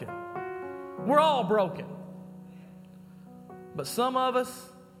We're all broken. But some of us,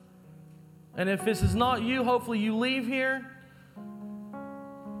 and if this is not you, hopefully you leave here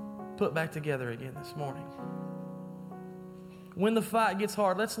put back together again this morning. When the fight gets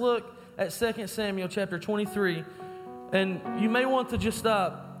hard, let's look at 2 Samuel chapter 23. And you may want to just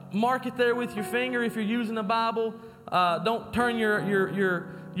mark it there with your finger if you're using a Bible. Don't turn your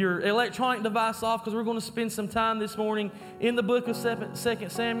electronic device off, because we're going to spend some time this morning in the book of 2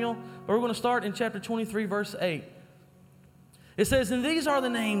 Samuel. But we're going to start in chapter 23, verse 8. It says, "And these are the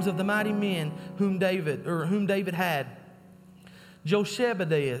names of the mighty men whom David had.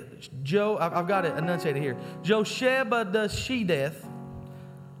 I've got it enunciated here. Josheba-Dashedeth,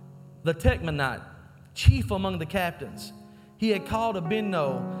 the Techmanite, chief among the captains. He had called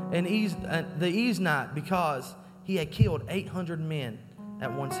Abedno and the Eznite, because he had killed 800 men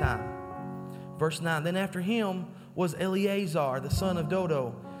at one time." Verse 9, "Then after him was Eleazar, the son of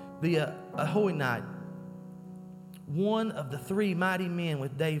Dodo, the Ahohite, one of the three mighty men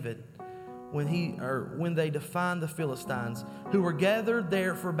with David, when they defied the Philistines, who were gathered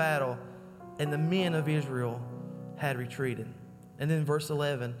there for battle, and the men of Israel had retreated." And then verse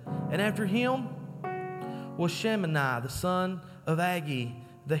 11, "And after him was Shemaiah, the son of Agi,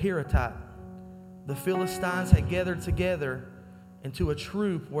 the Hiratite. The Philistines had gathered together into a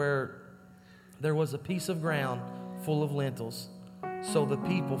troop where there was a piece of ground full of lentils. So the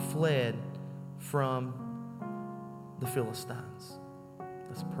people fled from the Philistines."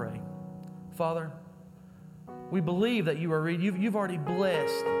 Let's pray. Father, we believe that you are reading. You've already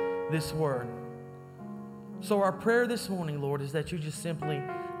blessed this word. So our prayer this morning, Lord, is that you just simply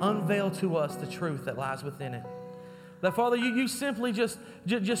unveil to us the truth that lies within it. That, Father, you simply just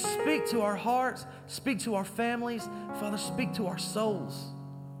speak to our hearts, speak to our families. Father, speak to our souls.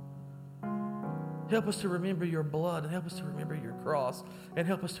 Help us to remember your blood, and help us to remember your cross, and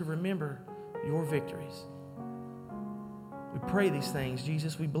help us to remember your victories. We pray these things,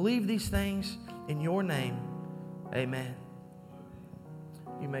 Jesus. We believe these things in your name. Amen.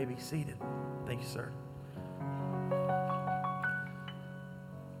 You may be seated. Thank you, sir.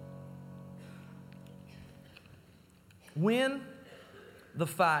 When the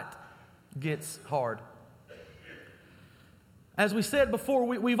fight gets hard. As we said before,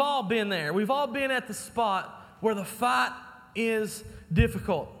 we've all been there. We've all been at the spot where the fight is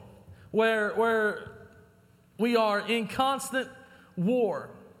difficult, where we are in constant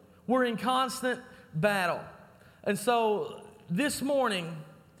war. We're in constant battle. And so this morning,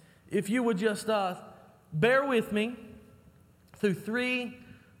 if you would just bear with me through 3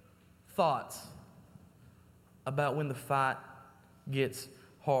 thoughts about when the fight gets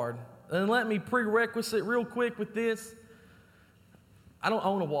hard. And let me prerequisite real quick with this. I don't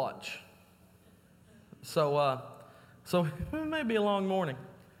own a watch. So it may be a long morning.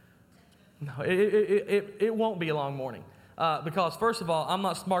 No, it won't be a long morning. Because first of all, I'm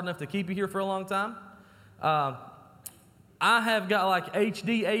not smart enough to keep you here for a long time. I have got like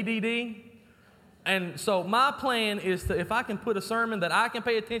HD ADD. And so my plan is to, if I can put a sermon that I can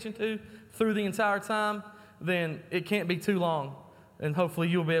pay attention to through the entire time, then it can't be too long. And hopefully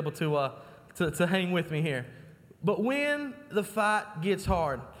you'll be able to hang with me here. But when the fight gets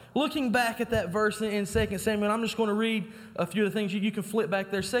hard, looking back at that verse in 2 Samuel, I'm just going to read a few of the things. You can flip back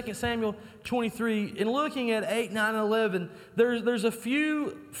there. 2 Samuel 23, and looking at 8, 9, and 11, there's a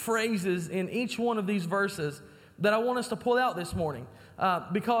few phrases in each one of these verses that I want us to pull out this morning.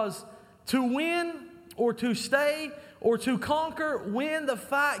 Because to win or to stay or to conquer when the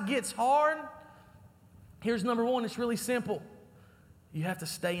fight gets hard, here's number one. It's really simple. You have to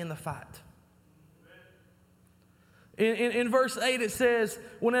stay in the fight. In verse 8 it says,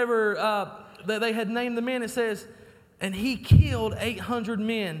 whenever they had named the men, it says, and he killed 800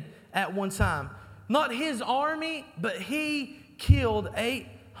 men at one time. Not his army, but he killed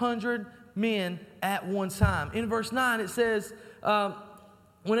 800 men at one time. In verse 9 it says,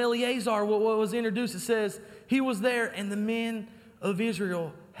 when Eleazar was introduced, it says, he was there and the men of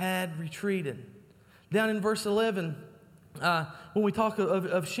Israel had retreated. Down in verse 11, when we talk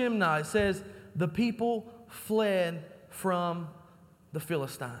of Shimei, it says, the people fled from the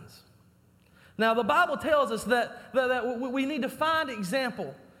Philistines. Now, the Bible tells us that we need to find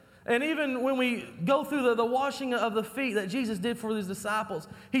example. And even when we go through the washing of the feet that Jesus did for his disciples,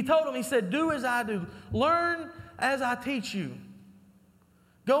 he told them, he said, do as I do. Learn as I teach you.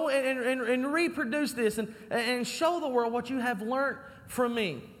 Go and reproduce this and show the world what you have learned from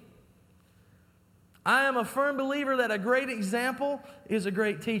me. I am a firm believer that a great example is a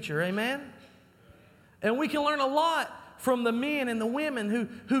great teacher. Amen? And we can learn a lot from the men and the women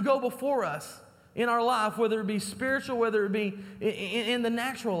who go before us in our life, whether it be spiritual, whether it be in the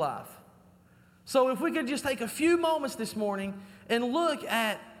natural life. So if we could just take a few moments this morning and look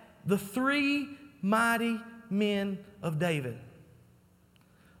at the three mighty men of David.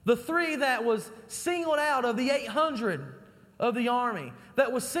 The three that was singled out of the 800 of the army,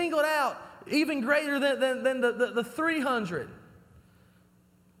 that was singled out even greater than the 300.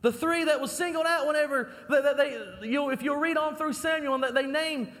 The three that was singled out whenever if you'll read on through Samuel, and that they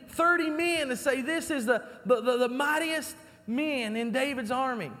named 30 men to say this is the mightiest men in David's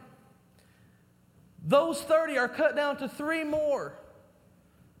army. Those 30 are cut down to three more.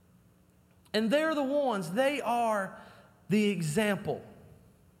 And they're the ones, they are the example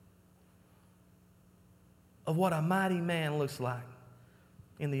of what a mighty man looks like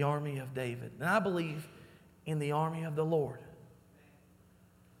in the army of David. And I believe in the army of the Lord.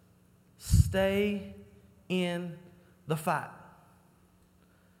 Stay in the fight.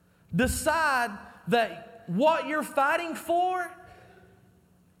 Decide that what you're fighting for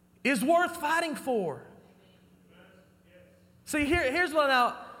is worth fighting for. See, here's what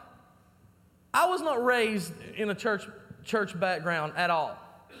I was not raised in a church background at all.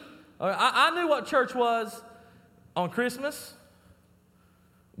 I knew what church was on Christmas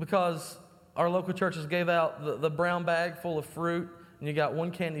because our local churches gave out the brown bag full of fruit, and you got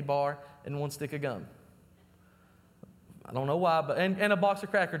one candy bar and one stick of gum. I don't know why, but and a box of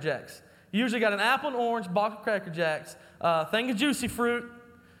Cracker Jacks. You usually got an apple and orange, box of Cracker Jacks, a thing of Juicy Fruit,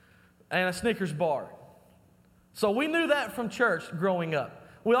 and a Snickers bar. So we knew that from church growing up.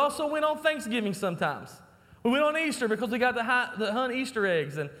 We also went on Thanksgiving sometimes. We went on Easter because we got to hunt Easter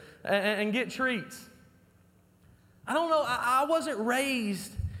eggs and get treats. I don't know. I wasn't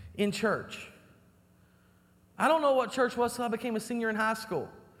raised in church. I don't know what church was until I became a senior in high school.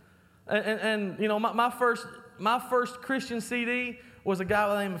 And you know, my first Christian CD was a guy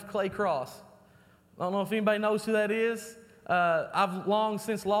by the name of Clay Cross. I don't know if anybody knows who that is. I've long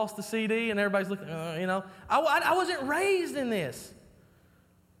since lost the CD, and everybody's looking, you know. I wasn't raised in this.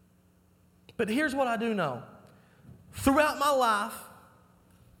 But here's what I do know. Throughout my life,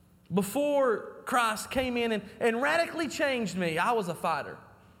 before Christ came in and radically changed me, I was a fighter.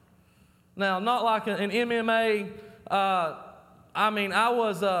 Now, not like an MMA. I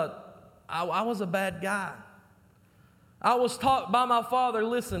was a bad guy. I was taught by my father,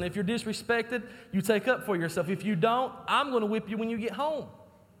 listen, if you're disrespected, you take up for yourself. If you don't, I'm going to whip you when you get home.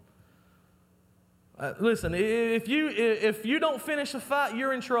 Listen, if you don't finish a fight,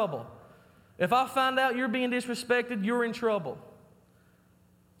 you're in trouble. If I find out you're being disrespected, you're in trouble.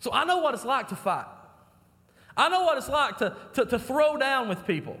 So I know what it's like to fight. I know what it's like to throw down with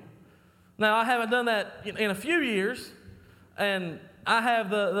people. Now, I haven't done that in a few years, and I have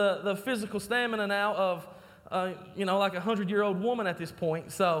the physical stamina now of, like a 100-year-old woman at this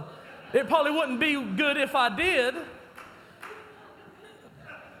point, so it probably wouldn't be good if I did.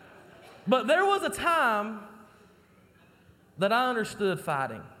 But there was a time that I understood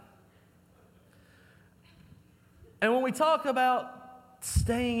fighting. And when we talk about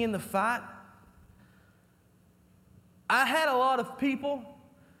staying in the fight, I had a lot of people.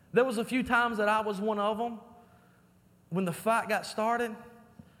 There was a few times that I was one of them. When the fight got started,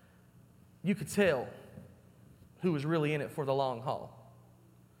 you could tell who was really in it for the long haul.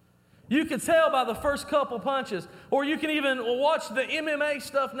 You could tell by the first couple punches, or you can even watch the MMA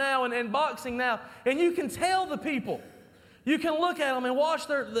stuff now and boxing now, and you can tell the people. You can look at them and watch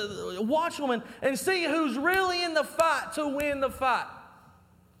them and see who's really in the fight to win the fight.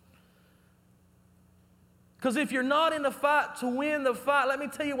 Because if you're not in the fight to win the fight, let me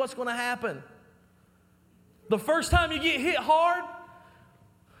tell you what's going to happen. The first time you get hit hard,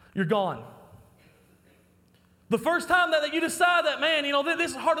 you're gone. The first time that you decide that, man,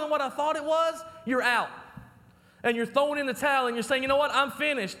 this is harder than what I thought it was, you're out. And you're throwing in the towel and you're saying, you know what, I'm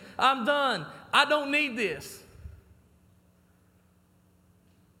finished. I'm done. I don't need this.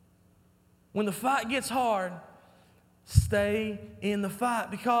 When the fight gets hard, stay in the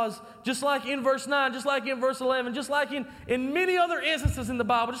fight. Because just like in verse 9, just like in verse 11, just like in many other instances in the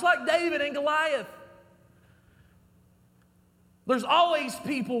Bible, just like David and Goliath, there's always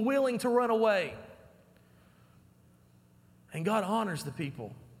people willing to run away. And God honors the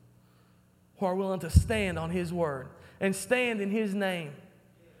people who are willing to stand on His word and stand in His name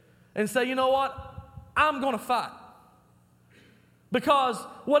and say, you know what, I'm going to fight. Because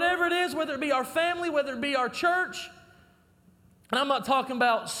whatever it is, whether it be our family, whether it be our church, and I'm not talking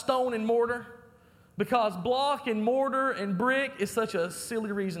about stone and mortar, because block and mortar and brick is such a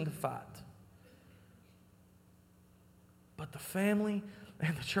silly reason to fight. But the family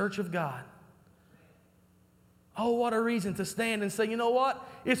and the church of God, oh, what a reason to stand and say, you know what?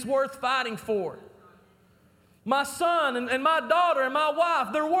 It's worth fighting for. My son and my daughter and my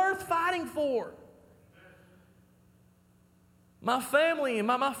wife, they're worth fighting for. My family and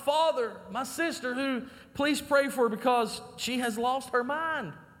my father, my sister, who please pray for her because she has lost her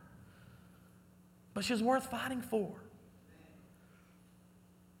mind. But she's worth fighting for.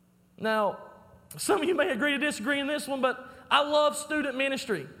 Now, some of you may agree to disagree in this one, but I love student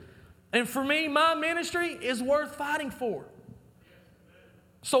ministry. And for me, my ministry is worth fighting for.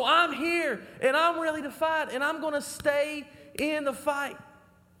 So I'm here and I'm ready to fight, and I'm going to stay in the fight.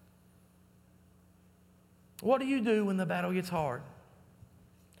 What do you do when the battle gets hard?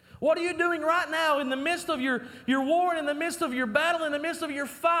 What are you doing right now in the midst of your war, in the midst of your battle, in the midst of your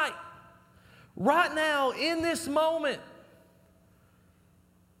fight? Right now, in this moment,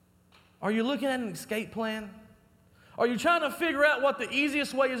 are you looking at an escape plan? Are you trying to figure out what the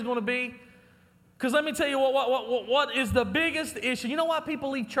easiest way is going to be? Because let me tell you what is the biggest issue. You know why people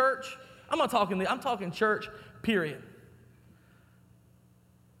leave church? I'm talking church, period.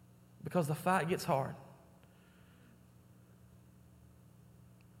 Because the fight gets hard.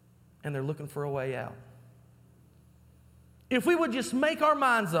 And they're looking for a way out. If we would just make our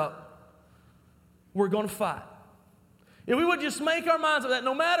minds up, we're going to fight. If we would just make our minds up that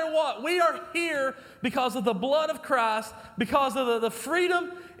no matter what, we are here because of the blood of Christ, because of the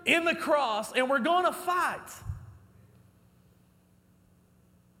freedom in the cross, and we're going to fight.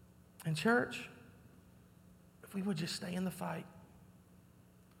 And church, if we would just stay in the fight,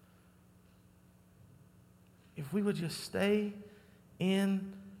 if we would just stay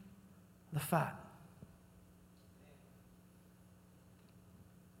in the fight.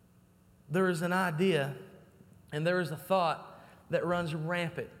 There is an idea and there is a thought that runs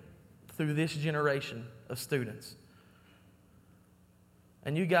rampant through this generation of students.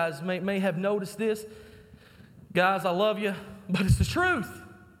 And you guys may have noticed this. Guys, I love you, but it's the truth.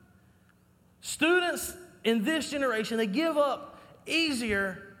 Students in this generation, they give up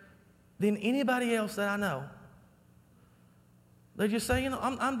easier than anybody else that I know. They just say,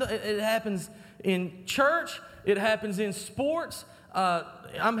 I'm done. It happens in church. It happens in sports.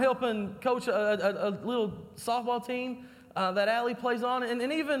 I'm helping coach a little softball team that Allie plays on.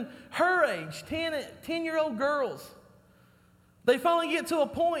 And even her age, 10-year-old girls, they finally get to a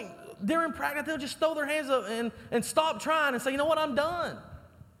point during practice, they'll just throw their hands up and stop trying and say, you know what, I'm done.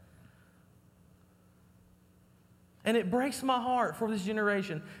 And it breaks my heart for this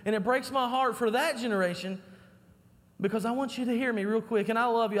generation. And it breaks my heart for that generation. Because I want you to hear me real quick, and I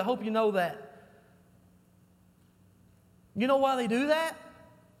love you. I hope you know that. You know why they do that?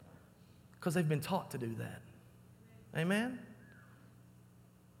 Because they've been taught to do that. Amen?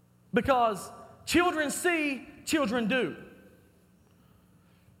 Because children see, children do.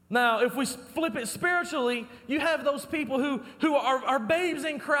 Now, if we flip it spiritually, you have those people who are babes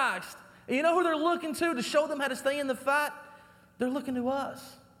in Christ. And you know who they're looking to show them how to stay in the fight? They're looking to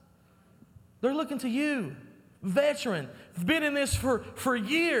us. They're looking to you. Veteran, been in this for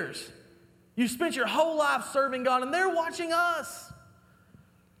years. You've spent your whole life serving God, and they're watching us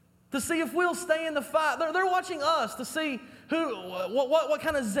to see if we'll stay in the fight. They're watching us to see what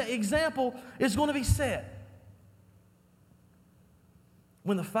kind of example is going to be set.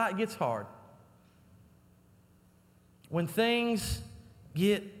 When the fight gets hard, when things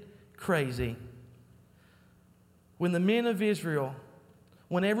get crazy, when the men of Israel,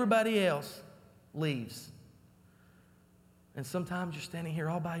 when everybody else leaves, and sometimes you're standing here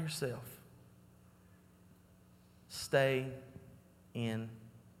all by yourself, stay in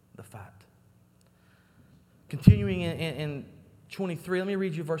the fight. Continuing in 23, let me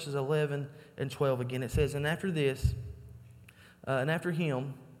read you verses 11 and 12 again. It says, and after this, and after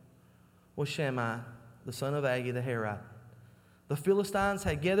him was Shammai, the son of Agee the Herite. The Philistines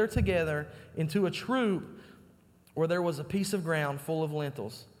had gathered together into a troop where there was a piece of ground full of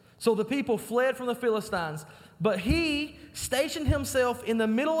lentils. So the people fled from the Philistines, but he stationed himself in the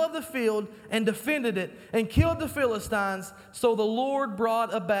middle of the field and defended it and killed the Philistines. So the Lord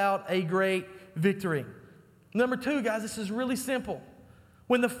brought about a great victory. Number 2, guys, this is really simple.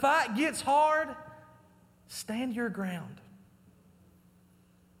 When the fight gets hard, stand your ground.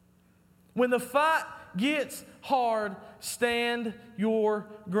 When the fight gets hard, stand your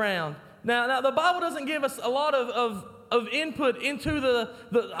ground. Now the Bible doesn't give us a lot of input into the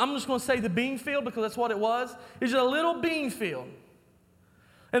I'm just going to say the bean field because that's what it was. It's just a little bean field.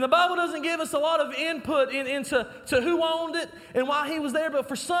 And the Bible doesn't give us a lot of input into who owned it and why he was there. But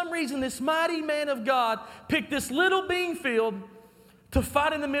for some reason, this mighty man of God picked this little bean field to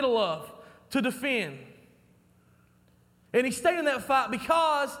fight in the middle of, to defend. And he stayed in that fight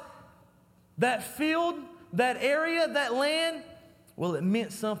because that field, that area, that land, well, it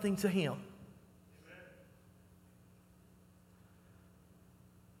meant something to him.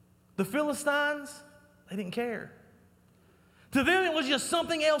 The Philistines, they didn't care. To them, it was just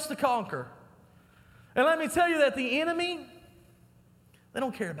something else to conquer. And let me tell you that the enemy, they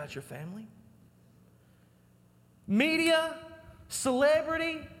don't care about your family. Media,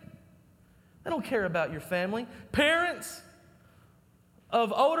 celebrity, they don't care about your family. Parents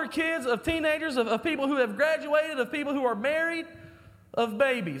of older kids, of teenagers, of people who have graduated, of people who are married, of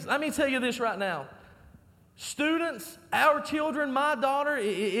babies. Let me tell you this right now. Students, our children, my daughter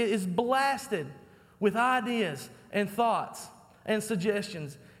is blasted with ideas and thoughts and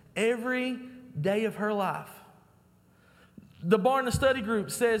suggestions every day of her life. The Barna Study Group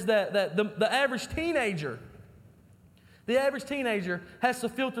says that the average teenager has to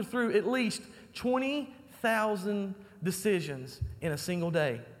filter through at least 20,000 decisions in a single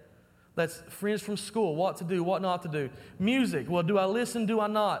day. That's friends from school, what to do, what not to do. Music, well, do I listen, do I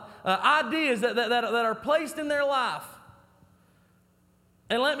not? Ideas that are placed in their life.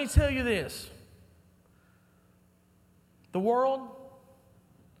 And let me tell you this. The world,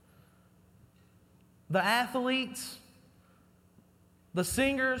 the athletes, the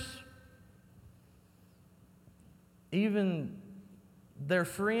singers, even their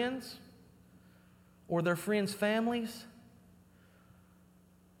friends or their friends' families,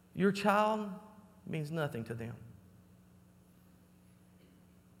 your child means nothing to them.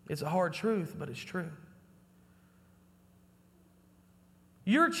 It's a hard truth, but it's true.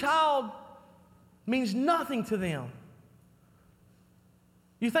 Your child means nothing to them.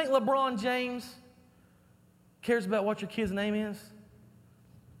 You think LeBron James cares about what your kid's name is?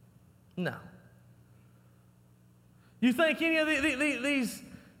 No. You think any of these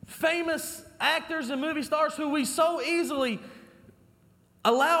famous actors and movie stars who we so easily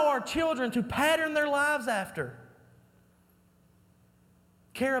allow our children to pattern their lives after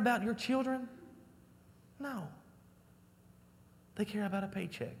care about your children? No. They care about a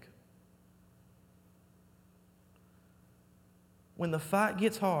paycheck. When the fight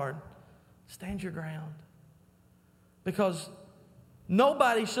gets hard, stand your ground. Because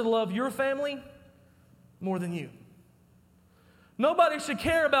nobody should love your family more than you. Nobody should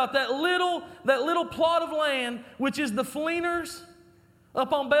care about that little plot of land, which is the Fleeners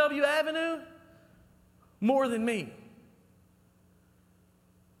up on Bellevue Avenue, more than me.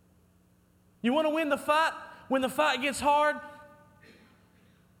 You want to win the fight? When the fight gets hard,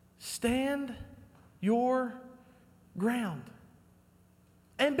 stand your ground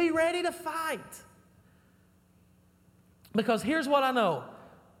and be ready to fight. Because here's what I know.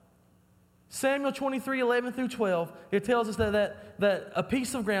 Samuel 23:11 through 12, it tells us that a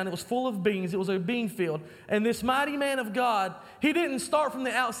piece of ground, it was full of beans, it was a bean field, and this mighty man of God, he didn't start from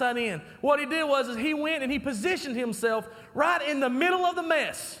the outside in. What he did was he went and he positioned himself right in the middle of the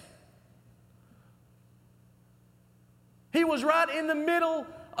mess. He was right in the middle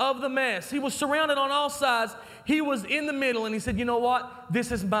of the mess. He was surrounded on all sides. He was in the middle, and he said, you know what?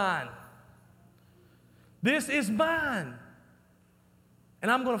 This is mine. This is mine. And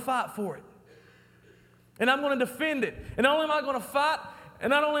I'm going to fight for it. And I'm going to defend it. And not only am I going to fight,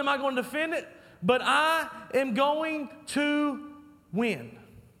 and not only am I going to defend it, but I am going to win.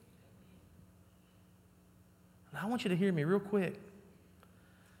 And I want you to hear me real quick.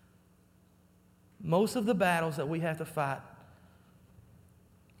 Most of the battles that we have to fight,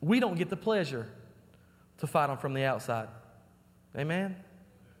 we don't get the pleasure to fight them from the outside. Amen?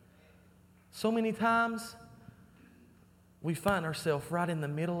 So many times, we find ourselves right in the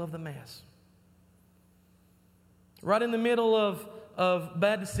middle of the mess. Right in the middle of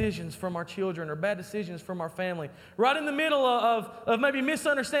bad decisions from our children or bad decisions from our family. Right in the middle of maybe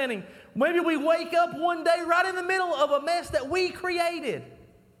misunderstanding. Maybe we wake up one day right in the middle of a mess that we created.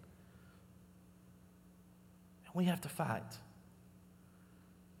 And we have to fight.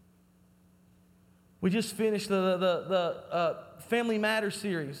 We just finished the Family Matters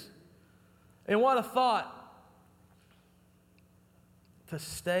series. And what a thought. To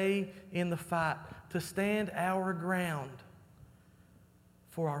stay in the fight, to stand our ground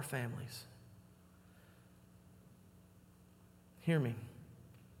for our families. Hear me.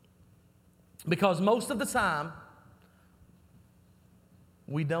 Because most of the time,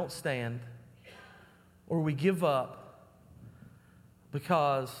 we don't stand or we give up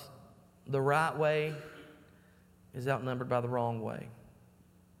because the right way is outnumbered by the wrong way.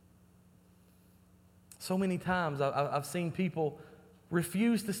 So many times I've seen people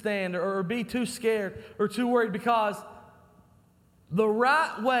refuse to stand or be too scared or too worried because the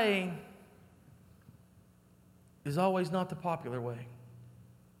right way is always not the popular way.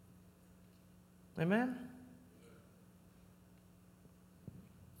 Amen?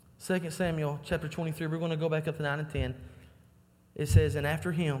 2 Samuel chapter 23, we're going to go back up to 9 and 10. It says, and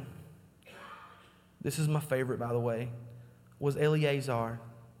after him, this is my favorite, by the way, was Eleazar,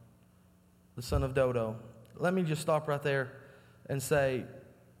 the son of Dodo. Let me just stop right there and say,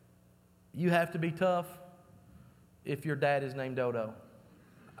 you have to be tough if your dad is named Dodo.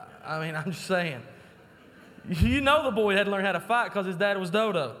 I mean, I'm just saying. You know the boy had to learn how to fight because his dad was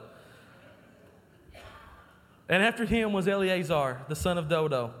Dodo. And after him was Eleazar, the son of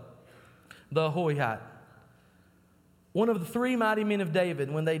Dodo, the Ahohite. One of the three mighty men of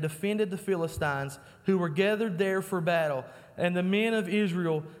David when they defended the Philistines who were gathered there for battle, and the men of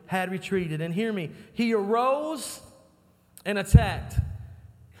Israel had retreated. And hear me, he arose and attacked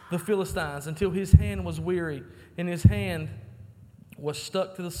the Philistines until his hand was weary and his hand was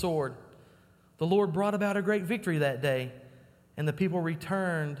stuck to the sword. The Lord brought about a great victory that day, and the people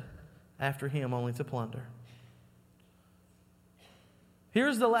returned after him only to plunder.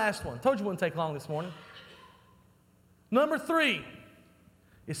 Here's the last one. Told you it wouldn't take long this morning. Number 3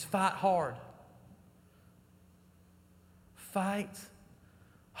 is fight hard. Fight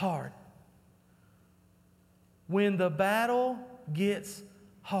hard. When the battle gets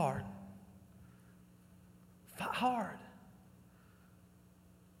hard, fight hard.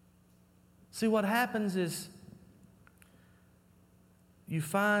 See, what happens is you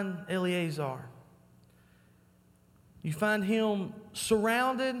find Eleazar. You find him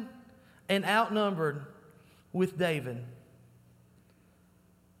surrounded and outnumbered with David.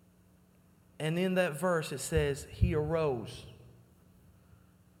 And in that verse it says, he arose.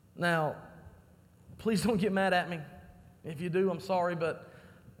 Now, please don't get mad at me. If you do, I'm sorry, but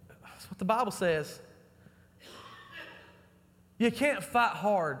that's what the Bible says. You can't fight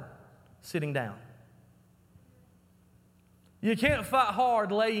hard sitting down. You can't fight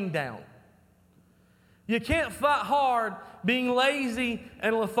hard laying down. You can't fight hard being lazy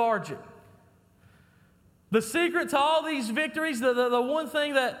and lethargic. The secret to all these victories, the one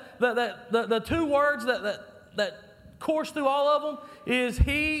thing the two words that course through all of them is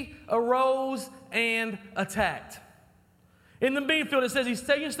he arose and attacked. In the bean field, it says he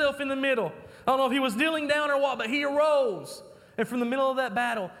set himself in the middle. I don't know if he was kneeling down or what, but he arose. And from the middle of that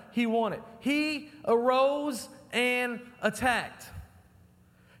battle, he won it. He arose and attacked.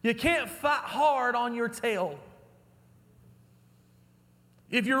 You can't fight hard on your tail.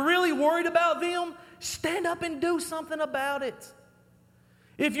 If you're really worried about them, stand up and do something about it.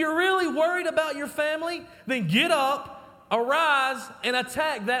 If you're really worried about your family, then get up, arise, and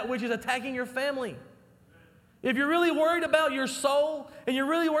attack that which is attacking your family. If you're really worried about your soul and you're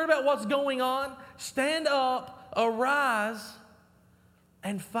really worried about what's going on, stand up, arise,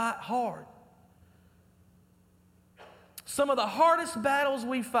 and fight hard. Some of the hardest battles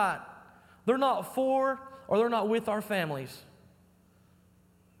we fight, they're not for or they're not with our families.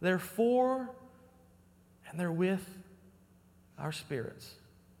 They're for and they're with our spirits.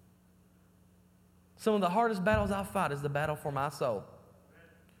 Some of the hardest battles I fight is the battle for my soul.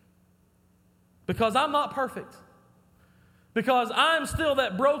 Because I'm not perfect. Because I'm still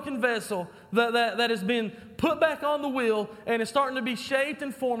that broken vessel that has been put back on the wheel and is starting to be shaped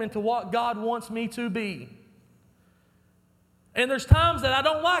and formed into what God wants me to be. And there's times that I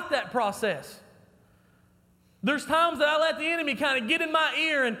don't like that process. There's times that I let the enemy kind of get in my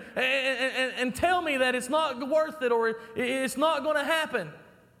ear and tell me that it's not worth it or it's not going to happen.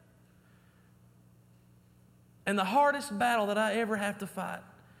 And the hardest battle that I ever have to fight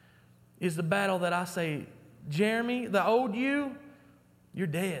is the battle that I say, Jeremy, the old you're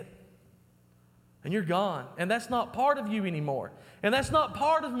dead. And you're gone. And that's not part of you anymore. And that's not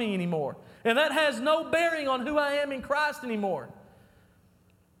part of me anymore. And that has no bearing on who I am in Christ anymore.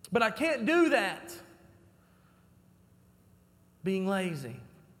 But I can't do that being lazy.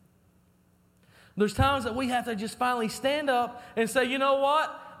 There's times that we have to just finally stand up and say, you know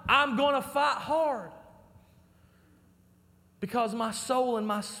what? I'm going to fight hard. Because my soul and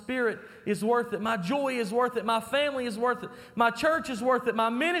my spirit is worth it. My joy is worth it. My family is worth it. My church is worth it. My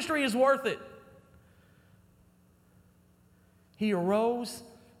ministry is worth it. He arose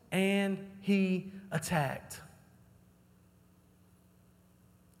and he attacked.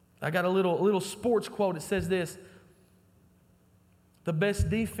 I got a little sports quote. It says this: the best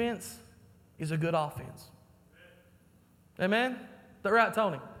defense is a good offense. Amen? Is that right,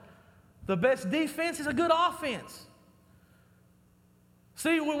 Tony? The best defense is a good offense.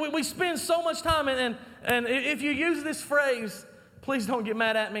 See, we spend so much time, and if you use this phrase, please don't get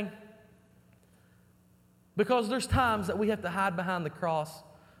mad at me. Because there's times that we have to hide behind the cross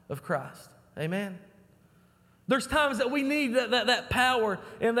of Christ. Amen? There's times that we need that power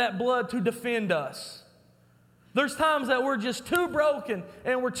and that blood to defend us. There's times that we're just too broken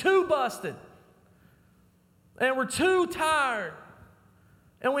and we're too busted and we're too tired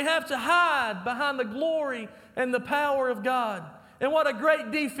And we have to hide behind the glory and the power of God. And what a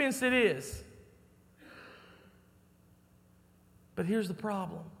great defense it is. But here's the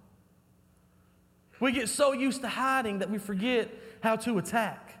problem. We get so used to hiding that we forget how to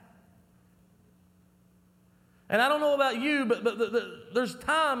attack. And I don't know about you, but there's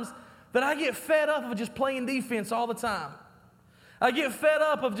times that I get fed up of just playing defense all the time. I get fed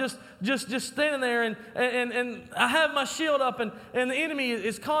up of just standing there and I have my shield up and the enemy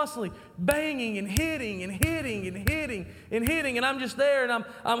is constantly banging and hitting and hitting and hitting and hitting, and I'm just there and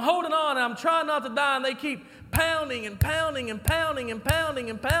I'm holding on and I'm trying not to die, and they keep pounding and pounding and pounding and pounding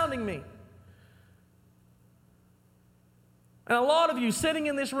and pounding me. And a lot of you sitting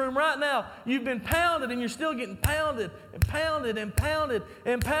in this room right now, you've been pounded and you're still getting pounded and pounded and pounded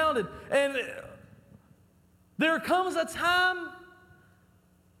and pounded. And there comes a time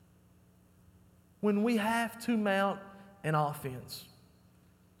when we have to mount an offense.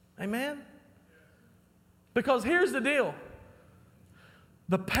 Amen? Because here's the deal.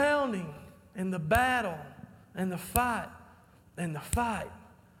 The pounding and the battle and the fight and the fight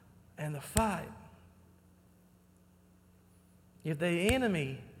and the fight. If the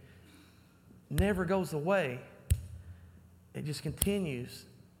enemy never goes away, it just continues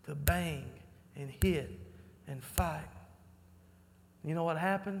to bang and hit and fight. You know what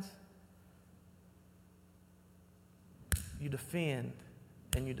happens? You defend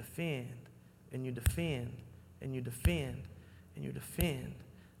and you defend and you defend and you defend and you defend,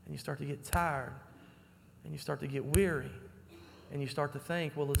 and you start to get tired and you start to get weary and you start to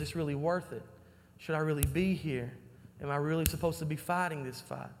think, well, is this really worth it? Should I really be here? Am I really supposed to be fighting this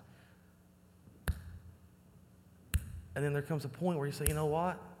fight? And then there comes a point where you say, you know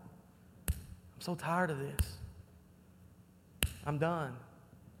what? I'm so tired of this. I'm done.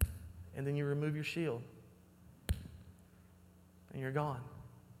 And then you remove your shield. And you're gone.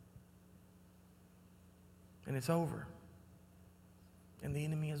 And it's over. And the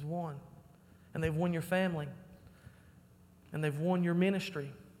enemy has won. And they've won your family. And they've won your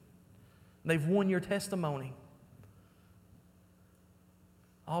ministry. They've won your testimony.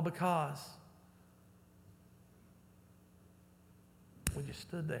 All because we just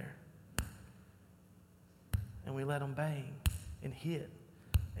stood there and we let them bang and hit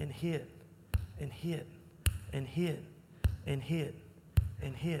and hit and hit and hit and hit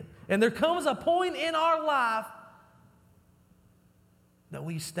and hit. And there comes a point in our life that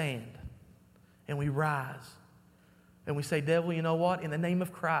we stand and we rise and we say, devil, you know what? In the name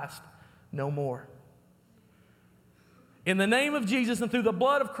of Christ, no more. In the name of Jesus and through the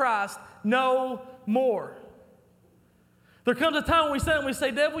blood of Christ, no more. There comes a time when we stand and we say,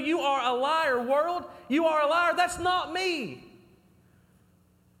 devil, you are a liar, world. You are a liar. That's not me.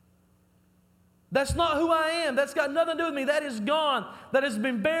 That's not who I am. That's got nothing to do with me. That is gone. That has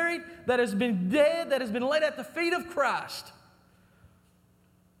been buried. That has been dead. That has been laid at the feet of Christ.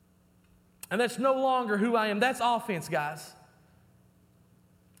 And that's no longer who I am. That's offense, guys.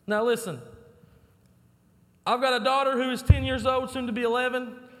 Now listen. I've got a daughter who is 10 years old, soon to be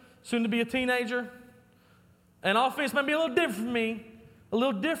 11, soon to be a teenager. And offense might be a little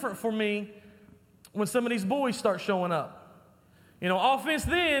different for me when some of these boys start showing up. You know, offense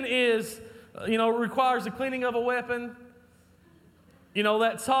then is, requires the cleaning of a weapon. You know,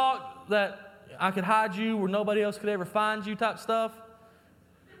 that talk that I could hide you where nobody else could ever find you type stuff.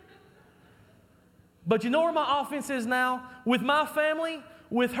 But you know where my offense is now? With my family,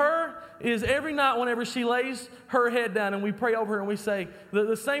 with her, is every night whenever she lays her head down and we pray over her and we say,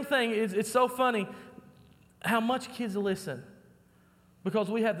 the same thing, it's so funny how much kids listen. Because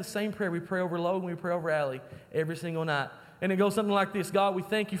we have the same prayer. We pray over Logan, we pray over Allie every single night. And it goes something like this: God, we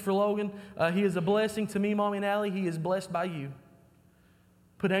thank you for Logan. He is a blessing to me, Mommy, and Allie. He is blessed by you.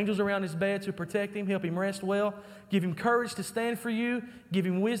 Put angels around his bed to protect him, help him rest well, give him courage to stand for you, give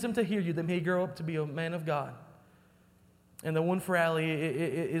him wisdom to hear you, that he grow up to be a man of God. And the one for Allie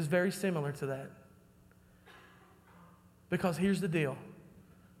is very similar to that. Because here's the deal.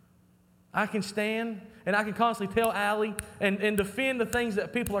 I can stand and I can constantly tell Allie and defend the things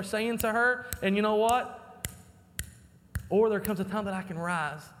that people are saying to her. And you know what? Or there comes a time that I can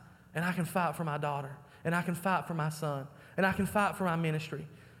rise and I can fight for my daughter. And I can fight for my son. And I can fight for my ministry.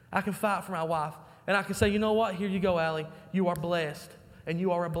 I can fight for my wife. And I can say, you know what? Here you go, Allie. You are blessed. And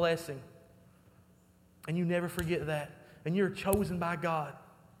you are a blessing. And you never forget that. And you're chosen by God.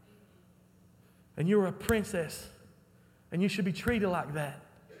 And you're a princess. And you should be treated like that.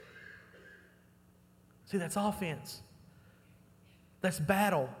 See, that's offense. That's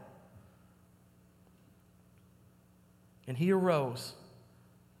battle. And he arose.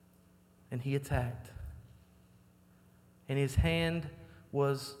 And he attacked. And his hand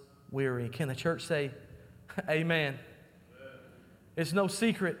was weary. Can the church say, amen? It's no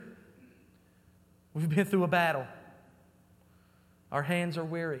secret. We've been through a battle. Our hands are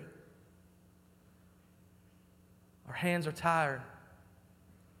weary. Our hands are tired.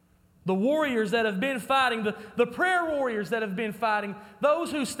 The warriors that have been fighting, the prayer warriors that have been fighting,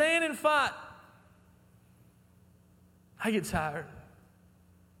 those who stand and fight, I get tired.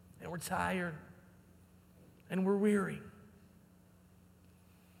 And we're tired. And we're weary.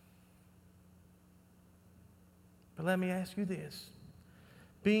 But let me ask you this.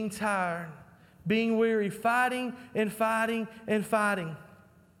 Being tired, being weary, fighting and fighting and fighting.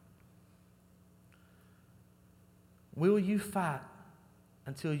 Will you fight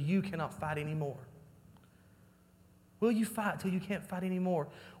until you cannot fight anymore? Will you fight till you can't fight anymore?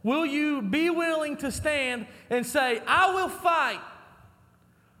 Will you be willing to stand and say, I will fight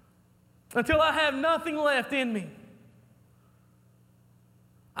until I have nothing left in me?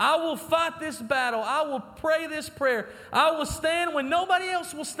 I will fight this battle. I will pray this prayer. I will stand when nobody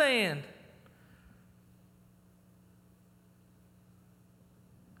else will stand.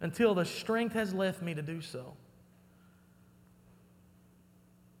 Until the strength has left me to do so.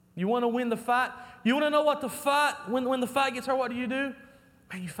 You want to win the fight? You want to know what to fight? When the fight gets hard, what do? Man,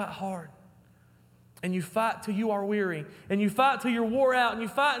 you fight hard. And you fight till you are weary. And you fight till you're wore out. And you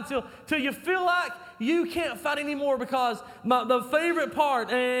fight till you feel like you can't fight anymore, because the favorite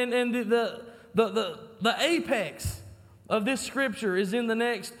part and the apex of this scripture is in the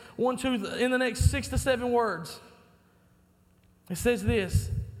next in the next 6 to 7 words. It says this,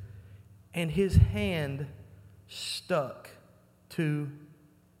 and his hand stuck to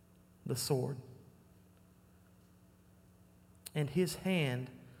the sword. And his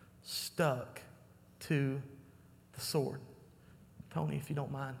hand stuck to the sword. Tony, if you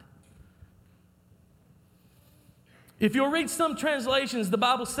don't mind. If you'll read some translations, the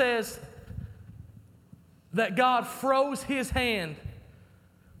Bible says that God froze his hand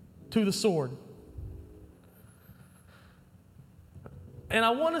to the sword. And I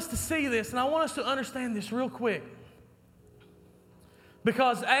want us to see this, and I want us to understand this real quick.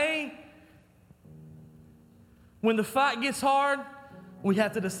 Because when the fight gets hard, we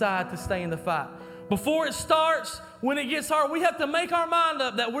have to decide to stay in the fight. Before it starts, when it gets hard, we have to make our mind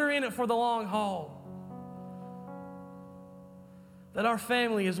up that we're in it for the long haul. That our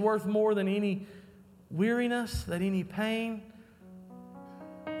family is worth more than any weariness, that any pain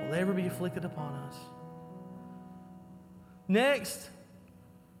will ever be afflicted upon us. Next,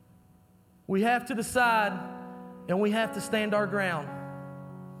 we have to decide and we have to stand our ground.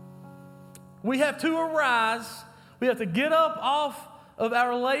 We have to arise. We have to get up off of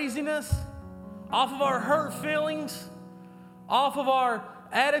our laziness, off of our hurt feelings, off of our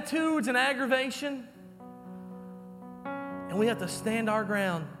attitudes and aggravation. And we have to stand our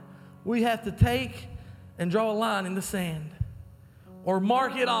ground. We have to take and draw a line in the sand or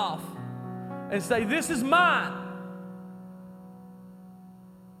mark it off and say, this is mine.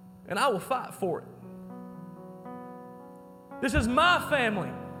 And I will fight for it. This is my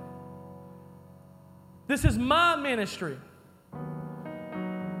family. This is my ministry.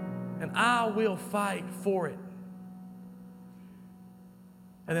 And I will fight for it.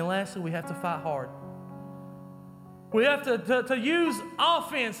 And then lastly, we have to fight hard. We have to use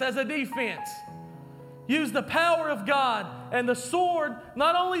offense as a defense. Use the power of God and the sword,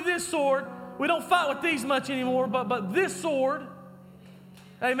 not only this sword, we don't fight with these much anymore, but this sword,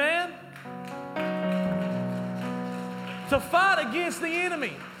 amen? To fight against the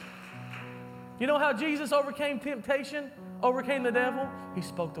enemy. You know how Jesus overcame temptation, overcame the devil? He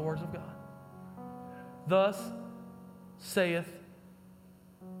spoke the words of God. Thus saith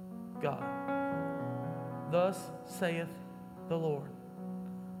God. Thus saith the Lord.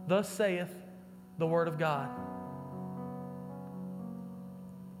 Thus saith the word of God.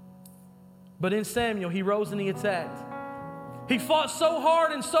 But in Samuel, he rose and he attacked. He fought so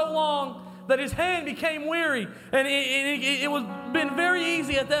hard and so long that his hand became weary. And it was been very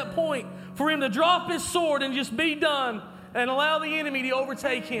easy at that point for him to drop his sword and just be done and allow the enemy to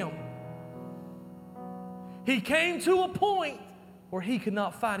overtake him. He came to a point where he could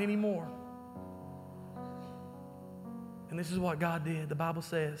not fight anymore. And this is what God did. The Bible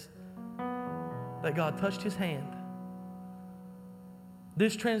says that God touched his hand.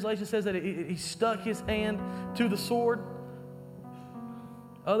 This translation says that he stuck his hand to the sword.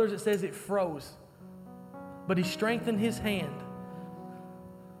 Others, it says it froze. But he strengthened his hand.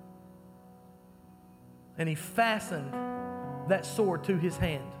 And he fastened that sword to his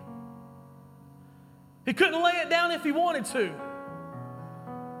hand. He couldn't lay it down if he wanted to.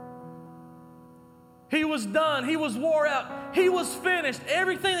 He was done. He was wore out. He was finished.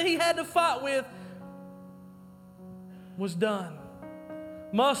 Everything that he had to fight with was done.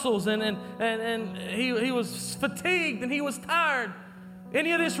 Muscles, and he was fatigued, and he was tired.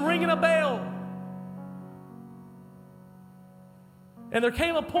 Any of this ringing a bell? And there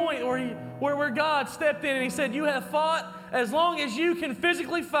came a point where God stepped in and he said, you have fought as long as you can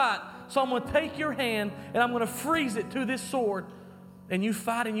physically fight. So I'm going to take your hand and I'm going to freeze it to this sword. And you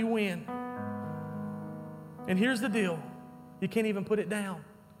fight and you win. And here's the deal. You can't even put it down.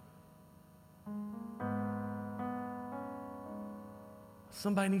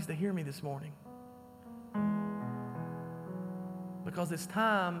 Somebody needs to hear me this morning. Because it's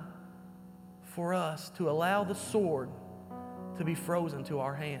time for us to allow the sword to be frozen to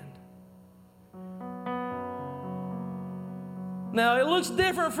our hand. Now, it looks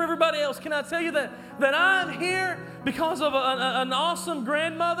different for everybody else. Can I tell you that I'm here because of an awesome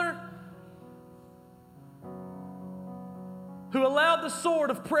grandmother who allowed the sword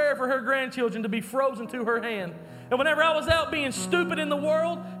of prayer for her grandchildren to be frozen to her hand. And whenever I was out being stupid in the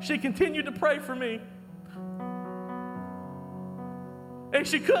world, she continued to pray for me. And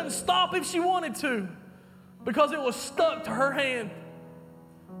she couldn't stop if she wanted to, because it was stuck to her hand.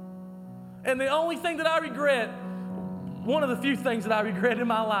 And the only thing that I regret, one of the few things that I regret in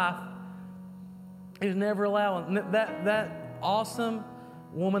my life, is never allowing that awesome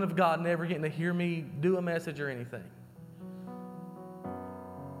woman of God never getting to hear me do a message or anything.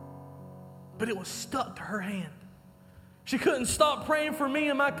 But it was stuck to her hand. She couldn't stop praying for me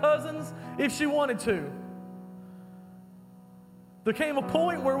and my cousins if she wanted to. There came a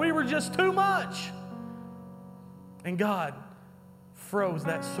point where we were just too much. And God froze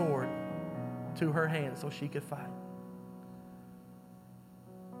that sword to her hand so she could fight.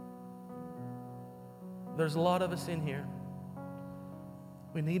 There's a lot of us in here.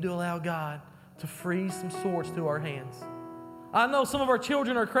 We need to allow God to freeze some swords to our hands. I know some of our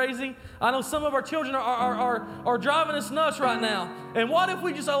children are crazy. I know some of our children are driving us nuts right now. And what if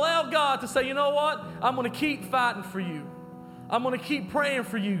we just allow God to say, you know what? I'm going to keep fighting for you. I'm going to keep praying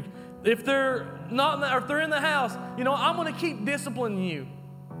for you. If they're not, or if they're in the house, you know, I'm going to keep disciplining you.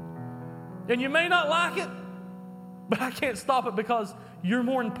 And you may not like it, but I can't stop it because you're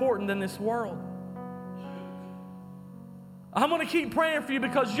more important than this world. I'm going to keep praying for you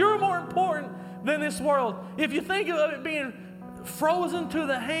because you're more important than this world. If you think of it being frozen to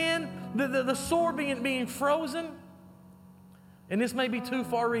the hand, the sword being frozen, and this may be too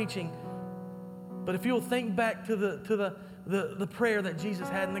far reaching, but if you'll think back to the prayer that Jesus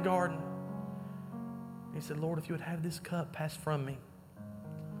had in the garden. He said, Lord, if you would have this cup pass from me.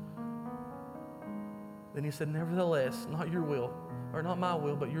 Then he said, nevertheless, not your will, or not my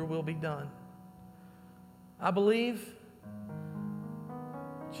will, but your will be done. I believe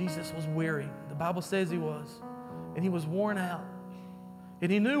Jesus was weary. The Bible says he was. And he was worn out.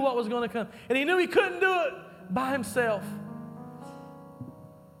 And he knew what was going to come. And he knew he couldn't do it by himself.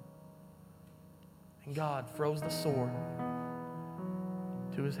 And God froze the sword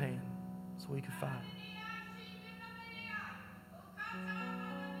to his hand so he could fight.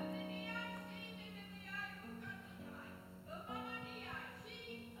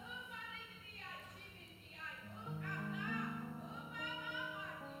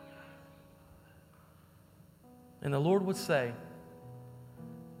 And the Lord would say,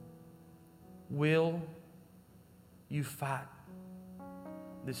 will you fight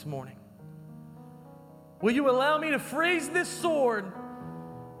this morning? Will you allow me to freeze this sword,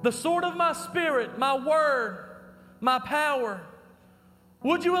 the sword of my spirit, my word, my power?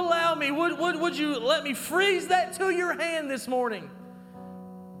 Would you allow me, would you let me freeze that to your hand this morning?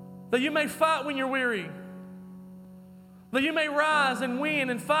 That you may fight when you're weary. That you may rise and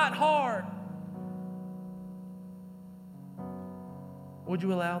win and fight hard. Would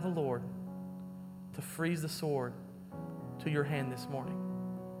you allow the Lord to freeze the sword to your hand this morning?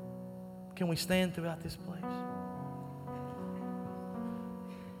 Can we stand throughout this place?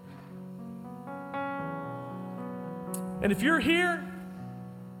 And if you're here,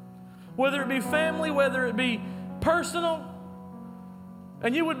 whether it be family, whether it be personal,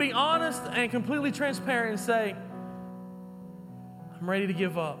 and you would be honest and completely transparent and say, I'm ready to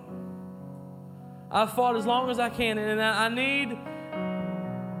give up. I've fought as long as I can, and I need,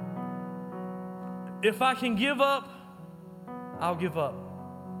 if I can give up, I'll give up.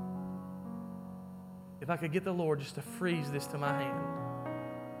 If I could get the Lord just to freeze this to my hand,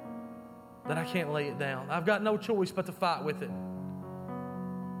 that I can't lay it down. I've got no choice but to fight with it.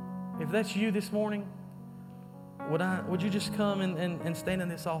 If that's you this morning, would you just come and stand in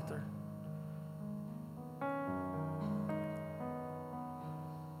this altar?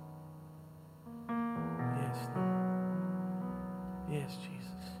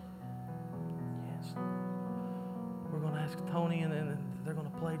 ask Tony, and they're going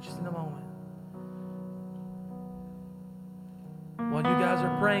to play just in a moment. While you guys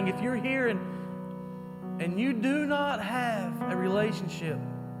are praying, if you're here and you do not have a relationship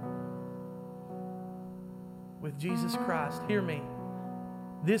with Jesus Christ, hear me.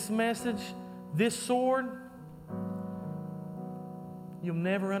 This message, this sword, you'll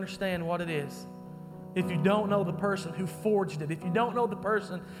never understand what it is if you don't know the person who forged it, if you don't know the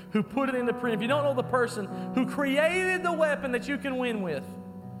person who put it into print, if you don't know the person who created the weapon that you can win with.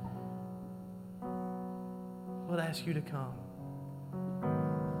 I would ask you to come.